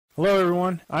Hello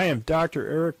everyone, I am Dr.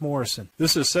 Eric Morrison.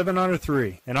 This is 7 Under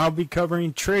 3, and I'll be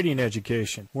covering trading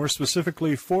education, more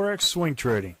specifically Forex swing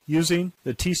trading, using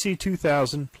the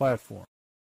TC2000 platform.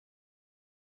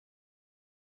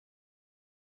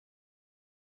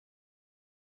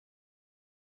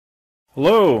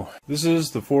 Hello, this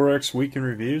is the Forex Week in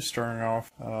Review, starting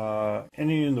off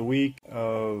ending in the week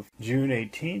of June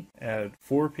 18th at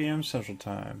 4 p.m. Central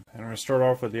Time. And I'm going to start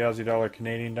off with the Aussie dollar,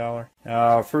 Canadian dollar.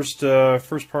 First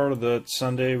part of the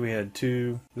Sunday we had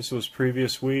two. This was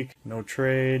previous week, no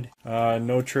trade.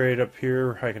 No trade up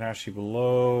here, Heikin-Ashi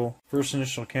below. First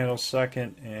initial candle,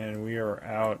 second, and we are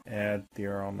out at the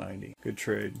RL90. Good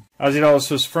trade. Aussie dollar,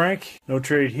 Swiss franc, no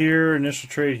trade here, initial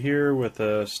trade here with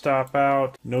a stop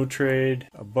out, no trade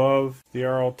above the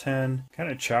RL10,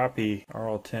 kind of choppy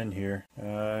RL10 here,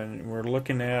 and we're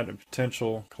looking at a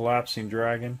potential collapsing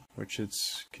dragon, which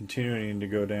it's continuing to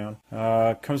go down.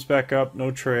 Comes back up, no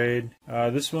trade.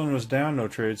 This one was down, no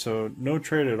trade, so no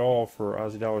trade at all for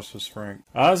Aussie dollar, Swiss franc.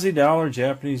 Aussie dollar,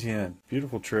 Japanese yen,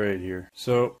 beautiful trade here.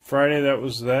 So Friday that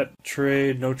was that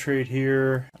trade, no trade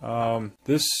here.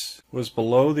 This was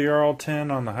below the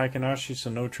RL10 on the Heikin-Ashi, so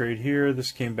no trade here.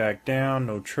 This came back down,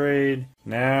 no trade.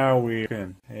 Now we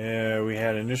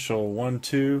had initial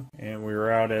 1-2, and we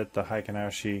were out at the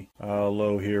Heikin-Ashi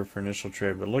low here for initial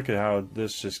trade. But look at how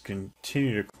this just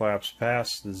continued to collapse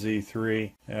past the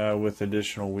Z3 with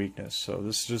additional weakness. So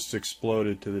this just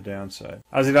exploded to the downside.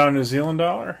 Aussie dollar, New Zealand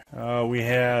dollar. We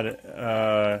had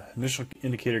initial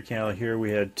indicator candle here.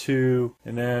 We had 2,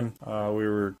 and then we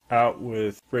were out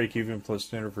with break even plus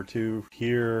dinner for 2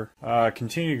 here.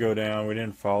 Continue to go down. We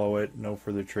didn't follow it. No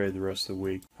further trade the rest of the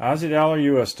week. Aussie dollar,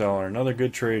 US dollar, another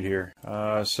good trade here.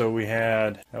 So we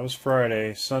had, that was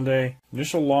Friday. Sunday,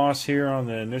 initial loss here on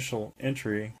the initial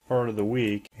entry part of the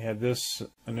week. We had this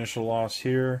initial loss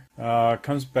here.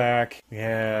 Comes back. We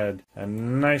had a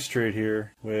nice trade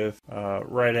here with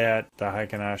right at the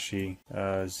Heikin-Ashi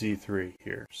Z3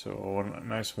 here. So a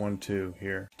nice 1-2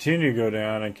 here. Continue to go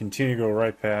down and continue to go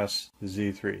right past the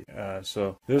Z3.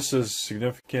 So this is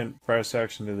significant price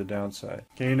action to the downside.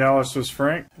 Canadian dollar, Swiss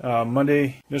franc.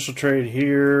 Monday, initial trade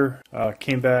here.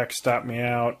 Came back, stopped me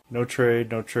out. No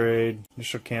trade, no trade.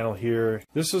 Initial candle here.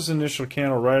 This was initial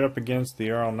candle right up against the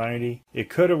RL90. It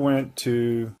could have went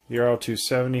to the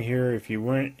RL270 here if you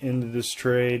went into this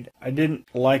trade. I didn't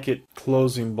like it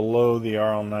closing below the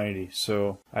RL90,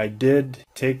 so I did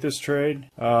take this trade,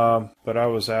 but I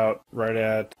was out right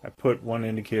at, I put one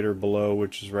indicator below,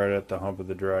 which is right at the hump of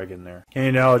the dragon there.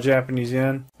 Canadian dollar, Japanese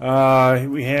yen.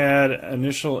 We had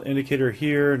initial indicator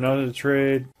here, another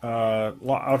trade,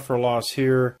 out for a loss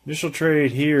here. Initial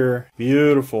trade here,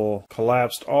 beautiful,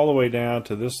 collapsed all the way down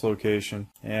to this location,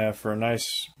 and for a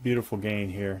nice, beautiful gain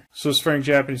here. Swiss franc,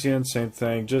 Japanese yen, same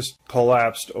thing, just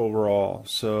collapsed overall.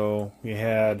 So we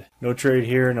had no trade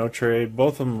here, no trade,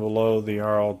 both of them below the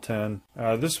RL10.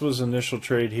 This was initial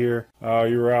trade here.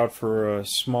 You were out for a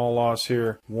small loss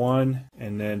here, 1,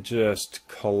 and then just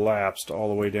collapsed all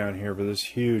the way down here for this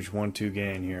huge 1-2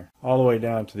 gain here, all the way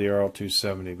down to the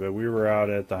RL270. But we were out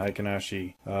at the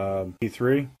Heikin-Ashi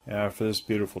E3 for this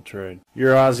beautiful trade.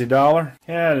 Euro Aussie dollar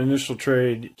had initial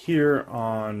trade here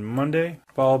on Monday,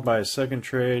 followed by a second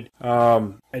trade.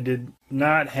 I did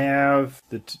not have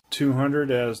the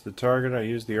 200 as the target. I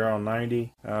used the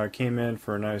RL90. Came in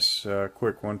for a nice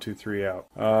quick 1-2-3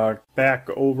 out. Back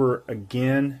over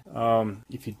again.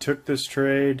 If you took this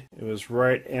trade, it was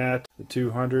right at the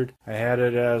 200. I had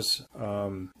it as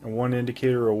one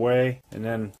indicator away, and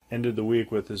then ended the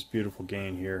week with this beautiful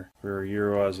gain here for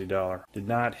Euro Aussie dollar. Did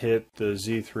not hit the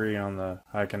Z3 on the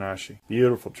Heikin-Ashi.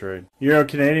 Beautiful trade. Euro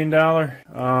Canadian dollar.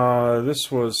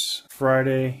 This was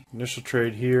Friday. Initial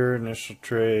trade here, initial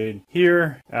trade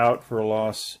here, out for a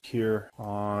loss here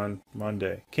on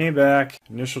Monday. Came back,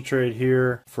 initial trade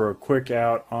here for a quick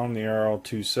out on the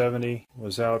RL270.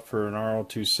 Was out for an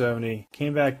RL270.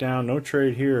 Came back down, no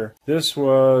trade here. This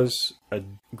was a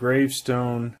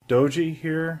gravestone doji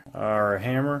here, or a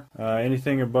hammer.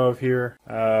 Anything above here,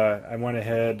 I went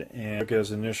ahead and took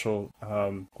as initial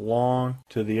long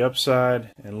to the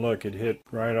upside, and look, it hit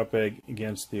right up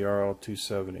against the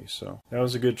RL270. So that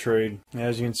was a good trade.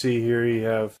 As you can see here, you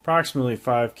have approximately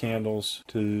 5 candles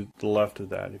to the left of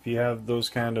that. If you have those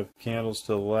kind of candles to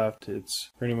the left,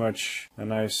 it's pretty much a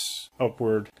nice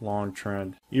upward long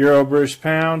trend. Euro British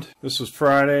pound. This was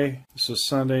Friday. This was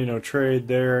Sunday. No trade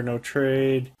there. No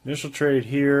trade. Initial trade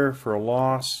here for a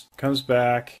loss. comes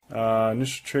back.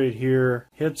 Initial trade here,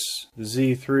 hits the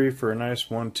Z3 for a nice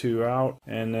 1-2 out,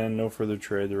 and then no further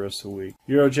trade the rest of the week.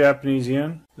 Euro Japanese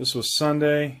yen, this was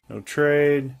Sunday, no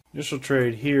trade. Initial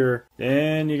trade here,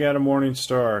 then you got a morning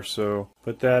star, so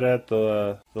put that at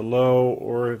the low,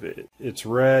 or if it's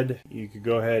red, you could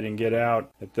go ahead and get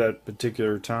out at that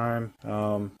particular time.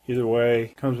 Either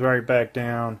way, comes right back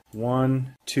down,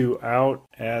 1-2 out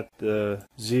at the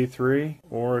Z3,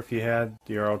 or if you had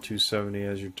the RL270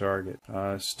 as your target.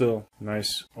 Still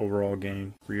nice overall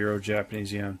gain for Euro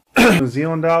Japanese yen. New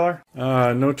Zealand dollar,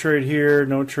 no trade here,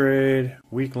 no trade,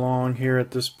 week long here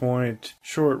at this point,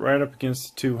 short right up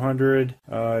against the 200.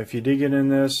 If you did get in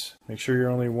this, make sure you're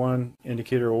only one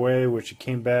indicator away, which it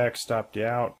came back, stopped you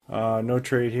out. No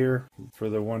trade here for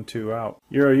the 1-2 out.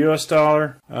 Euro US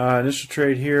dollar, initial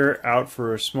trade here, out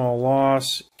for a small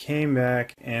loss, came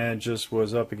back and just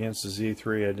was up against the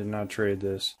Z3. I did not trade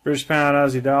this. British pound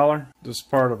Aussie dollar, this is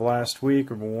part of last week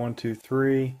of a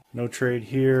 1-2-3. No trade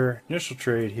here, initial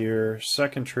trade here,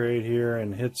 second trade here,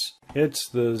 and hits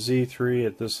the Z3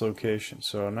 at this location.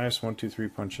 So a nice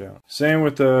 1-2-3 punch out. Same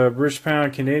with the British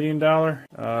pound Canadian dollar.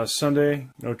 Sunday,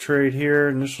 no trade here,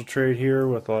 initial trade here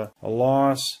with a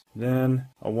loss, then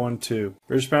a 1-2.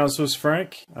 British pound Swiss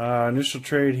franc, initial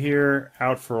trade here,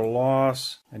 out for a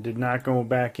loss. I did not go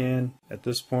back in at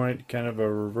this point, kind of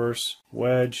a reverse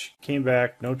wedge. Came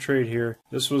back, no trade here.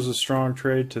 This was a strong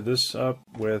trade to this up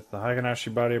with the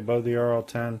Heikin-Ashi body above the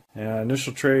RL10.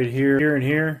 Initial trade here and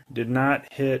here. Did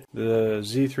not hit the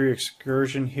Z3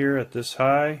 excursion here at this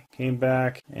high. Came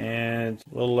back and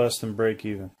a little less than break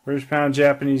even. British pound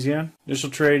Japanese yen. Initial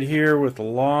trade here with a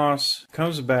loss.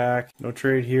 Comes back, no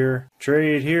trade here.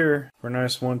 Trade here for a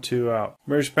nice 1-2 out.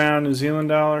 British pound New Zealand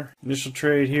dollar. Initial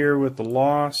trade here with the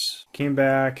loss. Came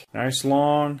back, nice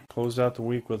long, closed out the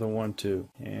week with a 1-2,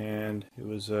 and it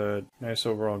was a nice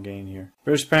overall gain here.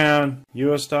 British pound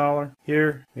US dollar,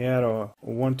 here we had a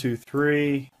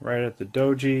 1-2-3 right at the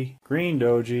doji, green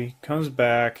doji, comes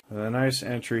back with a nice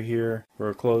entry here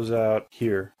for a closeout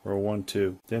here for a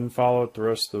 1-2. Didn't follow it the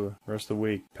rest of the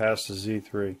week past the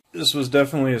Z3. This was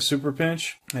definitely a super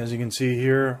pinch. As you can see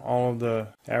here, all of the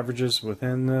averages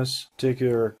within this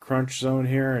particular crunch zone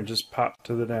here and just popped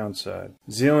to the downside.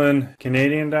 Zealand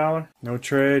Canadian dollar, no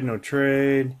trade, no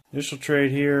trade. Initial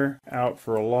trade here, out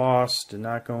for a loss, did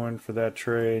not go in for that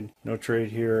trade. No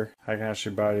trade here.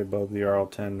 Heikin-Ashi body above the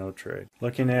RL10, no trade.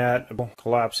 Looking at a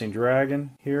collapsing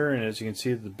dragon here, and as you can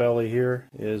see, the belly here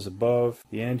is above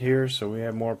the end here, so we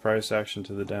have more price action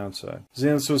to the downside.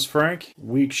 Zealand Swiss franc,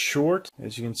 week short,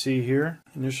 as you can see here.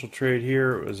 Initial trade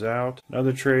here, it was out.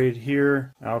 Another trade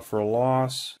here, out for a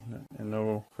loss, and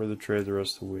no further trade the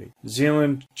rest of the week.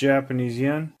 Zealand Japanese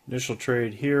yen, initial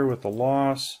trade here with a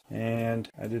loss, and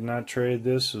I did not trade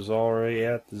this, it was already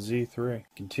at the Z3.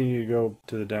 Continue to go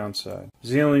to the downside.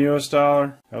 Zealand US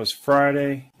dollar, that was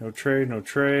Friday, no trade, no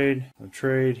trade, no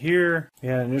trade here. We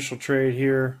had an initial trade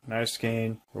here, nice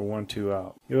gain for 1-2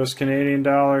 out. US Canadian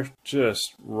dollar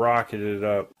just rocketed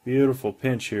up. Beautiful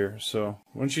pinch here. So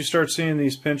once you start seeing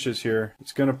these pinches here,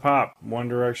 it's going to pop one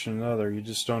direction or another. You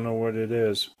just don't know what it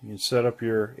is. You can set up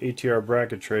your ATR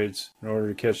bracket trades in order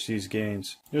to catch these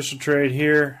gains. Initial trade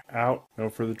here, out. No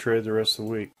further trade the rest of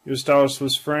the week. US dollar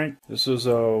Swiss franc, this was a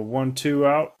 1-2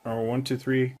 out, or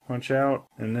 1-2-3 punch out.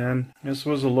 And then this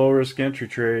was a low risk entry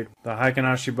trade. The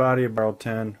Heikin-Ashi body of barrel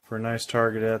 10 for a nice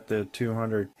target at the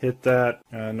 200. Hit that,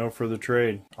 no further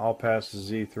trade. All past the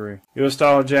Z3. US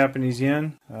dollar Japanese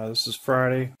yen, this is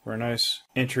Friday for a nice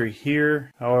entry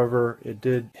here. However, it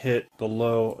did hit the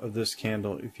low of this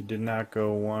candle if you did not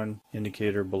go one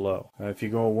indicator below. If you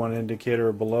go one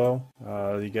indicator below,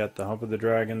 you got the hump of the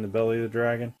dragon, the belly of the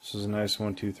dragon. This is a nice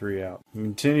 1-2-3 out.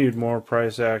 Continued more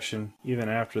price action even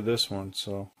after this one,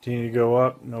 so continue to go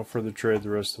up, no further trade the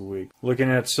rest of the week. Looking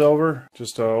at silver,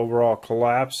 just an overall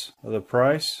collapse of the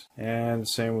price, and the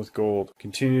same with gold.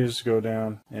 Continues to go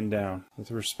down and down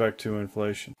with respect to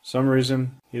inflation. Some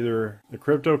reason either the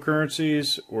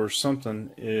cryptocurrencies or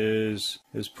something is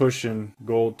pushing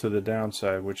gold to the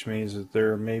downside, which means that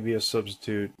there may be a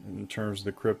substitute in terms of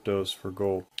the cryptos for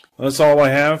gold. Well, that's all I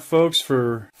have, folks,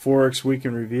 for Forex Week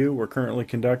in Review. We're currently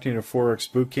conducting a Forex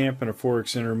Bootcamp and a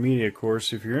Forex Intermediate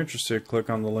course. If you're interested, click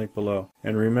on the link below.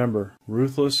 And remember,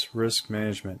 ruthless risk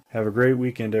management. Have a great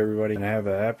weekend, everybody, and have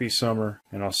a happy summer,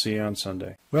 and I'll see you on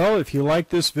Sunday. Well, if you like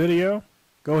this video,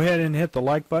 go ahead and hit the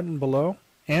like button below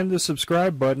and the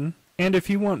subscribe button. And if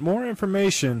you want more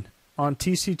information on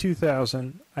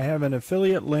TC2000, I have an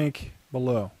affiliate link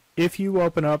below. If you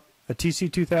open up a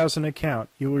TC2000 account,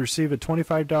 you will receive a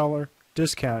 $25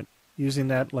 discount using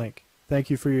that link. Thank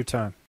you for your time.